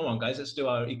life? Come on, guys, let's do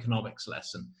our economics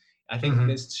lesson. I think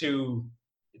it's two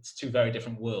very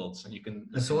different worlds, and you can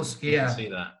see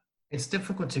that. It's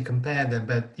difficult to compare them,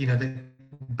 but you know,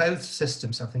 both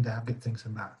systems, I think they have good things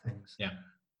and bad things. Yeah.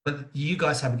 But you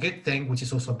guys have a good thing, which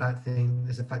is also a bad thing,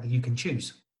 is the fact that you can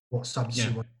choose what subjects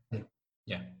you want to do.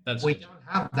 Yeah, that's we good. don't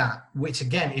have that, which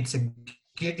again, it's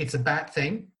a bad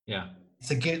thing. Yeah.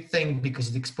 It's a good thing because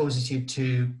it exposes you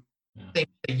to things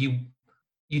that you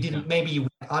didn't, maybe you,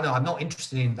 oh no, I'm not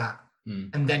interested in that.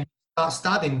 And then you start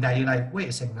studying that, you're like, wait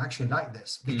a second, I actually like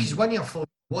this. Because when you're full,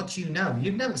 what you know,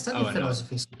 you've never studied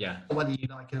philosophy, whether you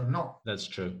like it or not. That's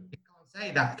true. You can't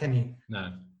say that, can you?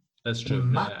 No, that's true.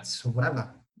 Maths or whatever.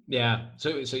 Yeah.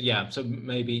 So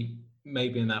maybe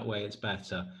in that way it's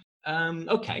better.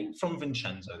 Okay, from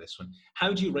Vincenzo, this one.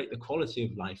 How do you rate the quality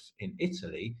of life in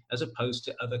Italy as opposed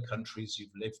to other countries you've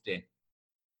lived in?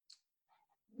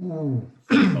 Ooh.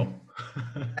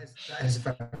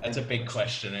 That's a big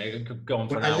question. It could go on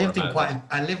for an hour.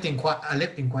 I lived in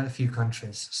quite a few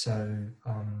countries. So,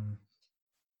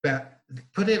 but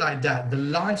put it like that, the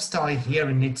lifestyle here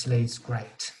in Italy is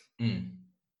great.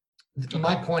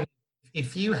 My point,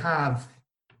 if you have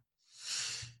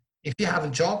a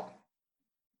job,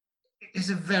 it's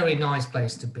a very nice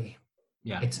place to be.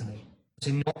 Yeah. Italy.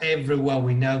 So not everywhere,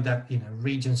 we know that, you know,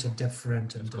 regions are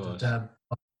different, and in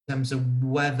terms of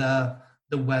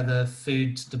the weather,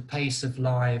 food, the pace of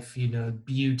life, you know,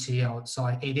 beauty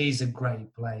outside, it is a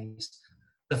great place.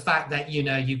 The fact that, you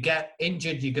know, you get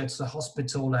injured, you go to the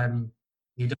hospital and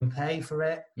you don't pay for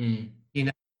it. You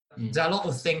know, there's a lot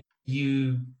of things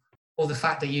or the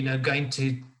fact that, you know,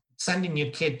 sending your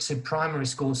kid to primary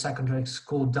school, secondary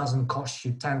school doesn't cost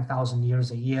you 10,000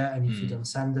 euros a year. And if you don't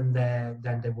send them there,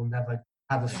 then they will never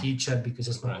have a future because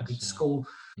it's not a good school.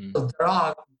 So there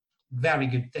are very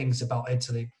good things about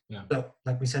Italy. But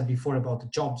like we said before about the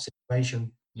job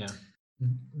situation,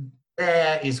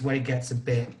 there is where it gets a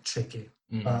bit tricky.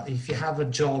 But if you have a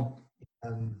job,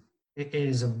 it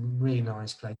is a really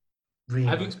nice place.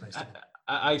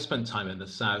 I spent time in the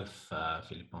south,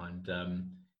 Filippo, and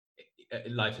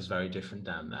life is very different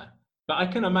down there. But I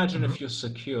can imagine if you're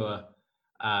secure,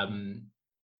 I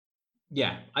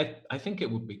think it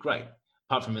would be great.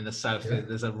 Apart from in the south,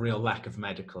 there's a real lack of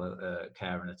medical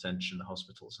care and attention. The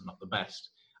hospitals are not the best.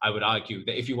 I would argue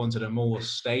that if you wanted a more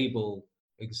stable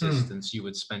existence, you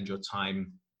would spend your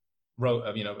time,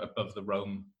 above the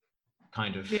Rome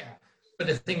kind of. Yeah, but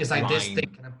the thing is, like, this thing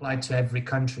can apply to every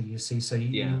country. You see, so when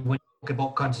you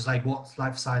about countries like what's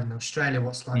lifestyle in Australia,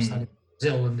 what's lifestyle in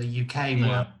Brazil and the UK,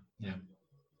 where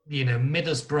you know,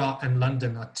 Middlesbrough and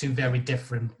London are two very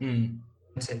different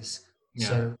cities.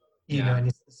 So you know, and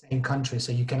it's the same country,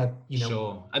 so you kind of, you know.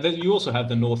 Sure. And then you also have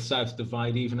the north-south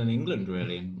divide even in England,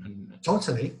 really. And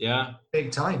totally. Yeah.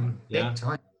 Big time. Big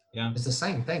time. Yeah. It's the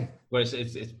same thing. Whereas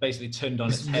it's basically turned on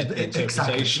its head, the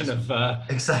interpretation of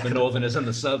the Northerners and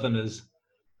the Southerners.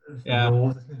 Yeah.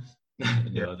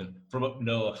 Northern. From up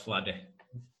north, laddie.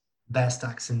 Best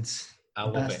accents. I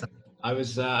love it. I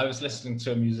was listening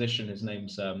to a musician. His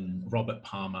name's Robert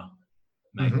Palmer.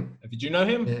 Mate, did you know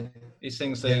him? Yeah. He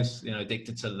sings those, you know,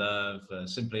 Addicted to Love,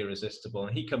 Simply Irresistible,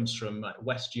 and he comes from like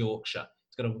West Yorkshire.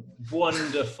 He's got a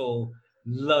wonderful,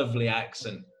 lovely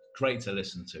accent. Great to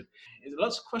listen to.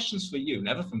 Lots of questions for you,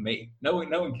 never for me. No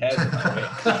one cares about it.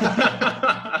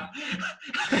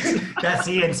 That's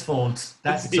Ian's fault.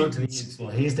 That's totally Ian's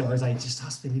fault. He's the one who's like, just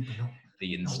ask Philippe.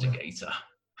 The instigator.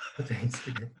 The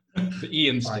instigator. The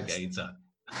instigator.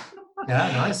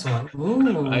 Yeah, nice one.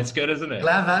 Ooh. It's good, isn't it?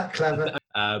 Clever.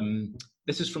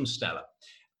 This is from Stella.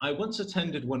 I once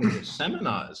attended one of your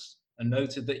seminars and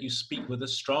noted that you speak with a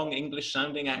strong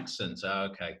English-sounding accent.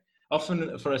 Okay.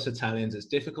 Often for us Italians, it's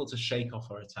difficult to shake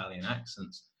off our Italian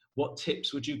accents. What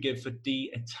tips would you give for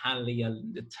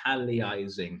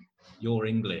de-Italianizing your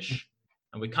English?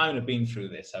 And we've kind of been through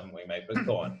this, haven't we, mate? But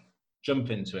go on,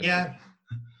 jump into it. Yeah.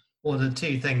 Well, the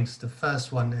two things. The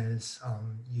first one is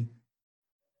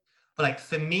like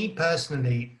for me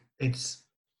personally,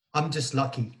 I'm just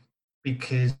lucky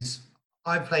because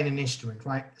I played an instrument,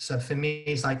 right? So for me,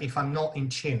 it's like if I'm not in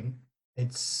tune,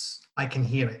 I can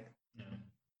hear it. Yeah.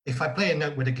 If I play a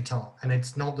note with a guitar and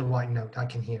it's not the right note, I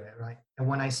can hear it, right? And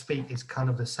when I speak, it's kind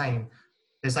of the same.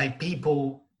 There's like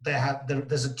people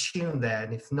there's a tune there,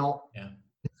 and if not,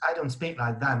 if I don't speak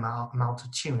like them, I'm out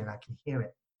of tune and I can hear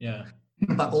it. Yeah.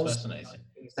 But that's also is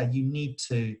that you need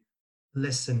to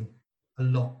listen a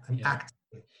lot and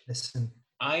actively listen.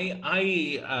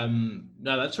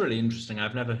 No, that's really interesting.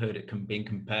 I've never heard it being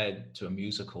compared to a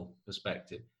musical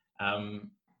perspective.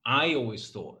 I always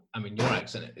thought, I mean, your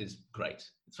accent is great.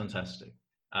 It's fantastic.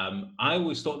 I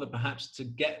always thought that perhaps to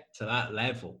get to that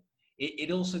level,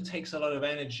 it also takes a lot of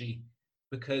energy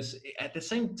because at the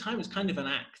same time, it's kind of an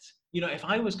act. You know, if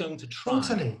I was going to try,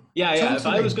 if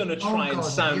I was going to try and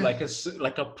sound like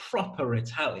a proper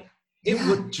Italian, it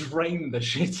would drain the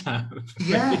shit out of me.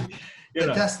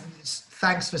 Yeah,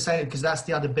 thanks for saying it, because that's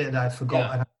the other bit that I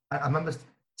forgot. And I remember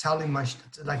talking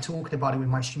about it with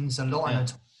my students a lot.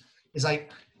 And it's like,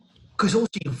 because also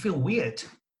you feel weird,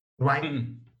 right?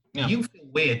 Yeah. You feel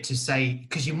weird to say,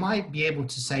 because you might be able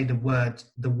to say the word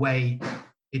the way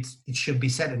it should be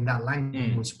said in that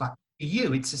language, but for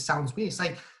you, it just sounds weird. It's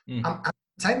like, I'm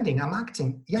pretending, I'm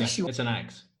acting. Yes, it's an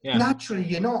act. Yeah. Naturally,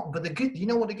 you're not. But you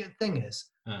know what the good thing is?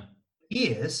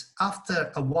 Years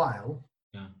after a while,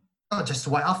 not just a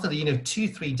while, after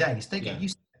 2-3 days, they get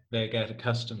used to it. They get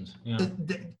accustomed. Yeah.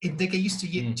 They get used to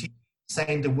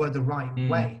saying the word the right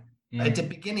way. At the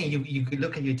beginning, you could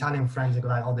look at your Italian friends and go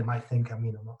like, oh, they might think I'm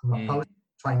not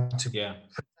trying to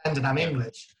pretend that I'm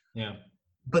English. Yeah.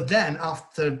 But then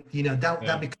after,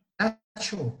 that becomes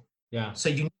natural. Yeah. So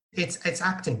it's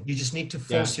acting. You just need to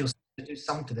force yourself to do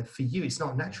something that for you it's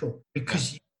not natural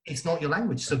because it's not your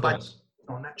language. So it's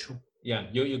not natural. Yeah,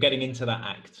 you're getting into that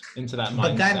act, into that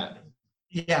mindset.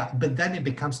 But then it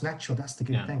becomes natural. That's the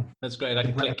good thing. That's great. Like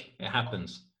a click, it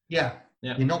happens. Yeah.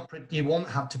 You won't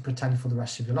have to pretend for the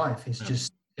rest of your life. It's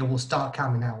just, it will start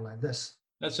coming out like this.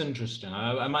 That's interesting.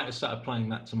 I might start applying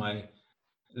that to my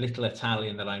little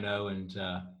Italian that I know and do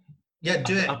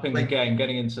it. Upping the game,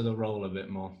 getting into the role a bit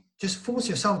more. Just force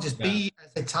yourself. Just be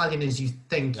as Italian as you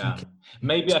think you can.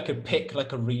 Maybe I could pick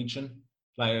like a region.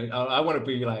 Like I want to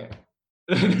be like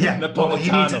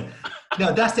Napolitano.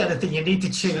 No, that's the other thing. You need to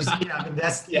choose.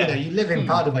 That's you live in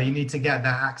Padua. You need to get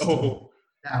that accent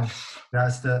down.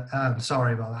 That's the.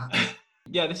 Sorry about that.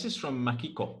 Yeah, this is from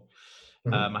Makiko.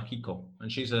 Makiko,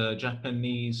 and she's a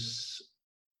Japanese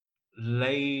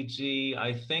lady,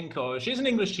 I think, or she's an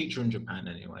English teacher in Japan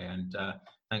anyway. And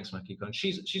thanks, Makiko. And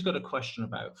she's got a question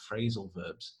about phrasal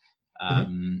verbs,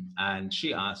 and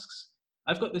she asks,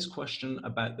 I've got this question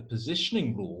about the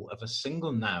positioning rule of a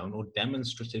single noun or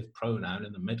demonstrative pronoun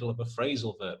in the middle of a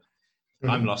phrasal verb.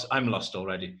 I'm lost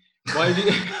already.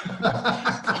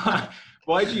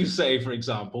 Why do you say, for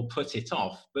example, put it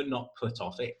off, but not put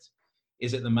off it?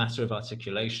 Is it the matter of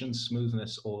articulation,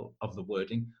 smoothness, or of the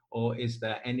wording, or is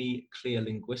there any clear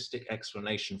linguistic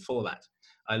explanation for that?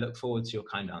 I look forward to your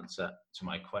kind answer to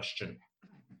my question.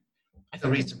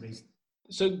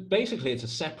 So basically, it's a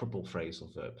separable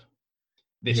phrasal verb.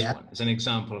 This one is an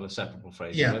example of a separable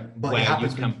phrase where you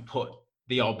can put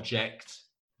the object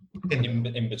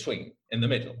in between, in the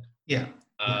middle. Yeah.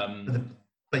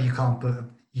 But you can't put,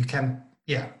 you can,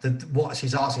 what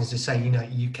she's asking is to say,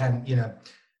 you can,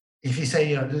 if you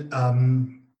say,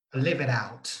 live it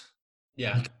out.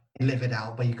 Yeah. You can live it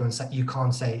out, but you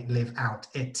can't say live out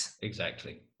it.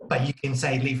 Exactly. But you can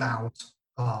say live out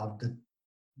the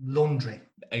laundry.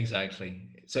 Exactly.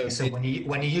 So when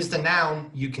you use the noun,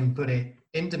 you can put it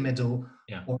in the middle.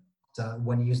 Yeah. Or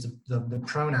when you use the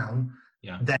pronoun,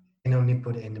 then you can only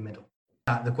put it in the middle.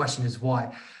 The question is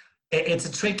why. It's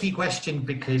a tricky question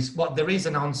because there is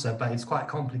an answer, but it's quite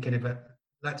complicated. But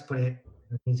let's put it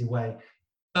in an easy way.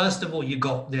 First of all, you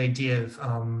got the idea of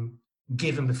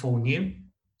given before new.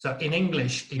 So in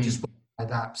English, it just works like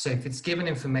that. So if it's given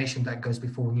information that goes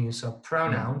before new, so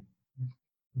pronoun,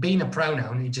 being a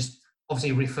pronoun, it just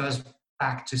obviously refers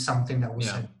back to something that was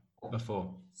said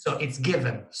before. So it's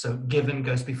given. So given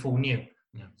goes before new.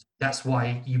 Yeah. So that's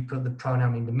why you put the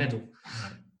pronoun in the middle.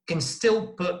 Right. You can still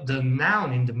put the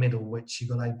noun in the middle, which you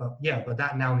go like, but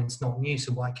that noun, it's not new,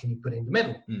 so why can you put it in the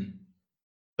middle?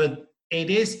 But it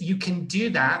is, you can do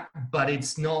that, but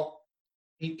it's not,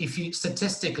 if you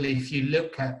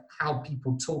look at how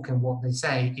people talk and what they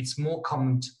say, it's more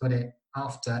common to put it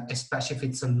after, especially if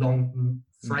it's a long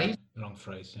phrase. Long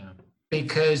phrase, yeah.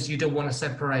 Because you don't want to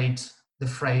separate the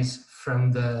phrase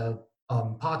from the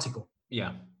particle.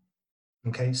 Yeah.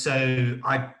 Okay, so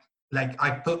I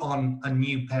put on a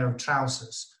new pair of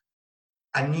trousers.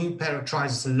 A new pair of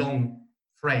trousers is a long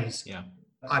phrase. Yeah.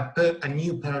 I put a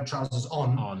new pair of trousers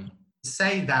on.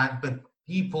 Say that, but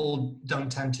people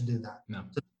don't tend to do that. No.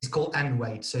 So it's called end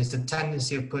wait. So it's the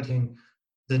tendency of putting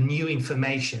the new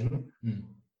information,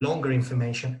 longer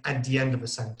information, at the end of a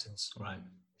sentence. Right.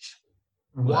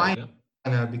 Why? I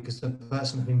know, because the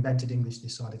person who invented English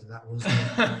decided that was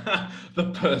the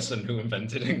person who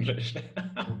invented English,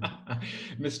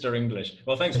 Mr. English.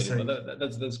 Well, thanks for that.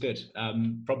 That's good.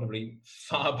 Probably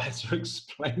far better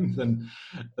explained than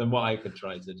what I could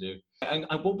try to do. And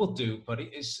what we'll do, buddy,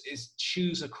 is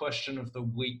choose a question of the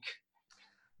week.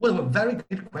 Well, very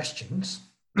good questions.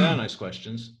 They're nice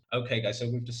questions. Okay, guys. So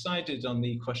we've decided on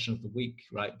the question of the week,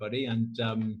 right, buddy? And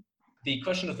the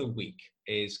question of the week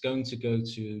is going to go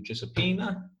to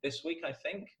Giuseppina this week, I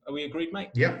think. Are we agreed, mate?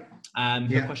 Yep. And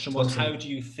the question was, how do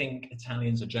you think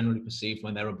Italians are generally perceived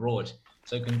when they're abroad?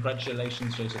 So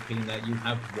congratulations, Giuseppina. You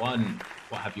have won.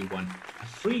 What have you won? A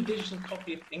free digital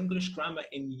copy of English Grammar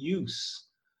in Use.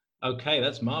 Okay,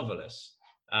 that's marvelous.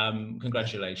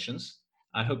 Congratulations.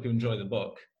 I hope you enjoy the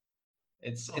book.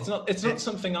 It's not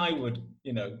something I would,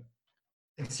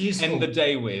 it's useful. End the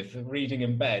day with reading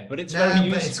in bed, but it's very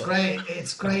useful. But it's great.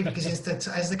 It's great because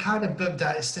it's the kind of book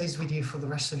that stays with you for the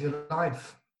rest of your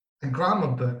life. A grammar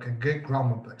book, a good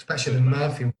grammar book, especially the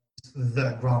Murphy,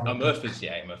 the grammar. Murphy's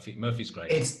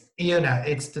great. It's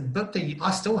it's the book that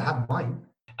I still have mine.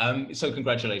 So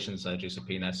congratulations,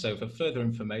 Giuseppina. So for further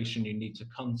information, you need to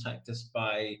contact us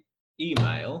by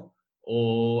email,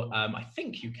 or I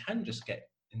think you can just get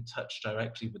in touch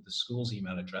directly with the school's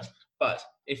email address. But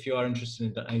if you are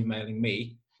interested in emailing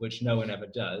me, which no one ever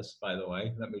does, by the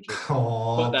way, let me just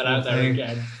put that out there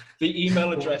again. The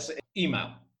email address,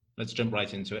 let's jump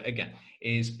right into it again,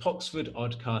 is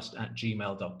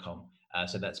poxfordoddcast@gmail.com.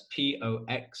 So that's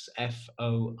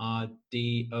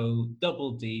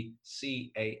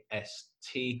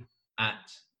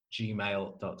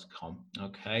POXFORDODDCAST@gmail.com.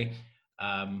 Okay.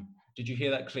 Did you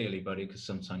hear that clearly, buddy? Because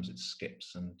sometimes it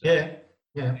skips and yeah.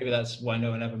 Maybe that's why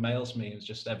no one ever mails me. It's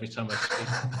just every time I speak,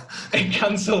 it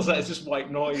cancels that. It's just white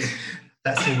noise.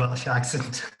 That's the Welsh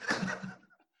accent.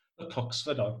 The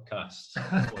Poxford Oddcast.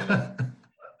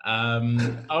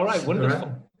 All right, wonderful.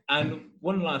 Right. And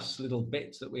one last little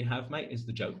bit that we have, mate, is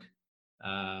the joke.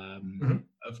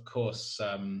 Of course,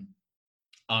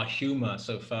 our humour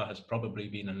so far has probably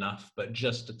been enough, but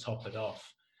just to top it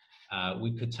off,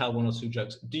 we could tell one or two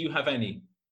jokes. Do you have any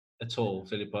at all,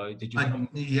 Filippo? Did you come?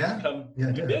 Yeah,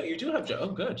 you do have jokes.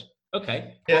 Oh, good.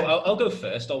 Okay. Yeah. Well, I'll go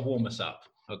first. I'll warm us up.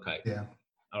 Okay. Yeah.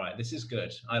 All right. This is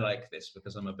good. I like this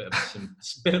because I'm a bit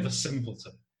of a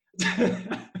simpleton.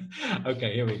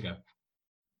 Okay. Here we go.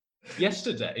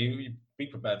 Yesterday, you be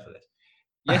prepared for this.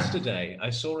 Yesterday, I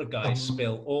saw a guy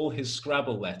spill all his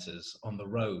Scrabble letters on the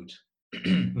road.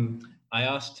 I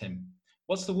asked him,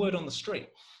 "What's the word on the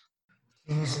street?"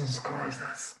 Jesus Christ,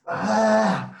 that's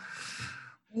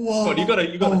whoa! God, you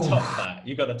gotta top that.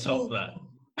 You gotta top that.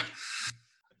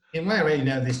 You might already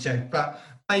know this joke, but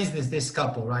basically, there's this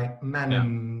couple, right? Man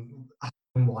and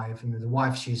wife, and the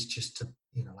wife, she's just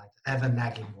like ever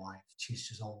nagging wife. She's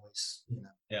just always,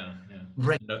 Yeah.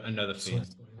 Another feeling.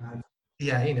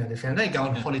 Yeah, you know the film. They go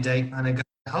on holiday and they go to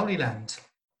the Holy Land,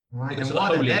 right? And the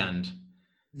Holy Land.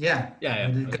 Yeah. Yeah.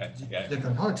 They're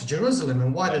going to Jerusalem,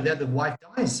 and why the wife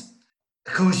dies?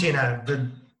 Because you know the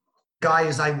guy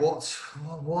is like, what?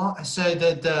 So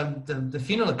the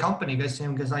funeral company goes to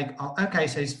him, goes like, oh, okay,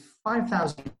 so it's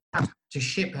 £5,000 to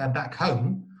ship her back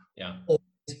home, or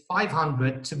it's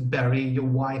 500 to bury your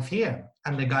wife here.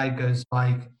 And the guy goes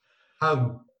like,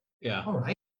 home. Yeah. All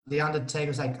right. The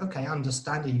undertaker's like, okay, I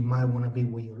understand that you might want to be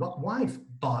with your wife,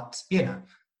 but you know,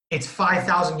 it's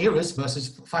 €5,000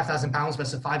 versus £5,000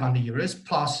 versus €500,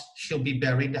 plus she'll be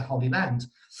buried in the Holy Land.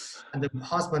 And the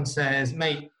husband says,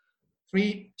 mate,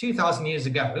 2,000 years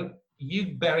ago,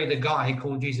 you buried a guy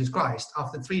called Jesus Christ.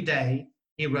 After 3 days,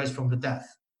 he rose from the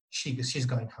death. She's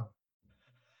going home.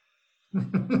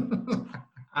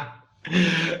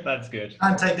 That's good.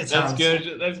 Can't take the chance.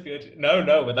 That's good.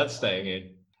 No, but that's staying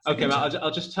in. Okay, well,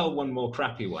 I'll just tell one more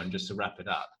crappy one just to wrap it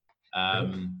up.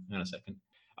 Hang on a second.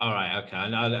 All right,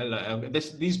 okay.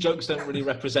 These jokes don't really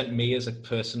represent me as a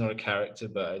person or a character,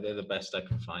 but they're the best I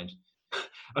can find.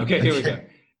 Okay, here we go.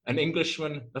 An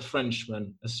Englishman, a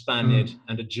Frenchman, a Spaniard,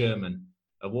 and a German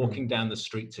are walking down the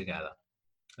street together.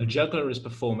 A juggler is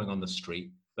performing on the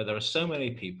street, but there are so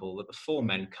many people that the four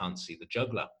men can't see the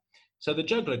juggler. So the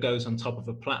juggler goes on top of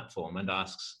a platform and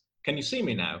asks, "Can you see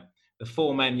me now?" The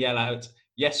four men yell out,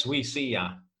 "Yes, we see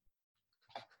ya."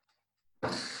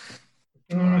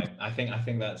 All right, I think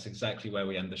that's exactly where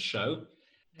we end the show.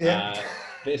 Yeah.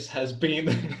 This has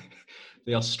been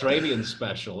the Australian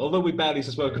special, although we barely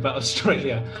spoke about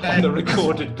Australia on the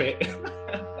recorded bit.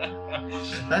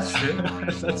 That's true.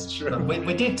 That's true.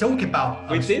 We did talk about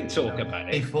it. We did talk about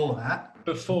it.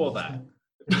 Before that.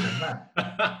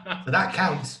 So that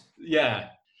counts. Yeah.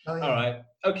 Oh, yeah. All right.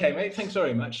 Okay, mate. Thanks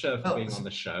very much for being on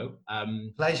the show.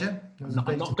 Pleasure.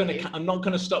 I'm not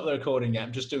going to stop the recording yet.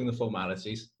 I'm just doing the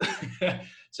formalities.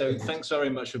 So thanks very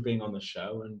much for being on the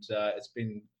show, and it's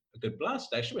been a good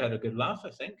blast. Actually, we had a good laugh, I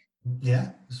think.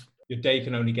 Yeah. Your day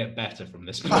can only get better from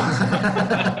this point.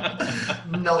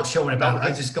 Not sure about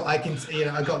it.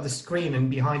 I got the screen, and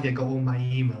behind it got all my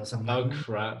emails.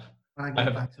 Crap. I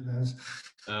go back to those.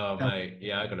 Oh, mate.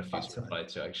 Yeah, I got a few to reply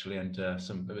to, actually, and a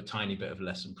tiny bit of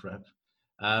lesson prep.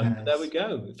 There we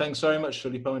go. Thanks very much,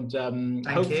 Filippo, and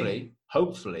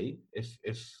hopefully,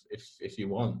 if you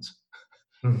want,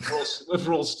 if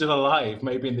we're all still alive,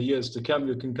 maybe in the years to come,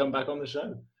 you can come back on the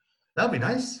show. That'd be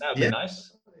nice. That'd be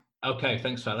nice. Okay,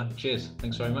 thanks, fella. Cheers.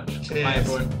 Thanks very much. Cheers. Bye,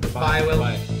 everyone. Bye, Will.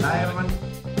 Bye, everyone.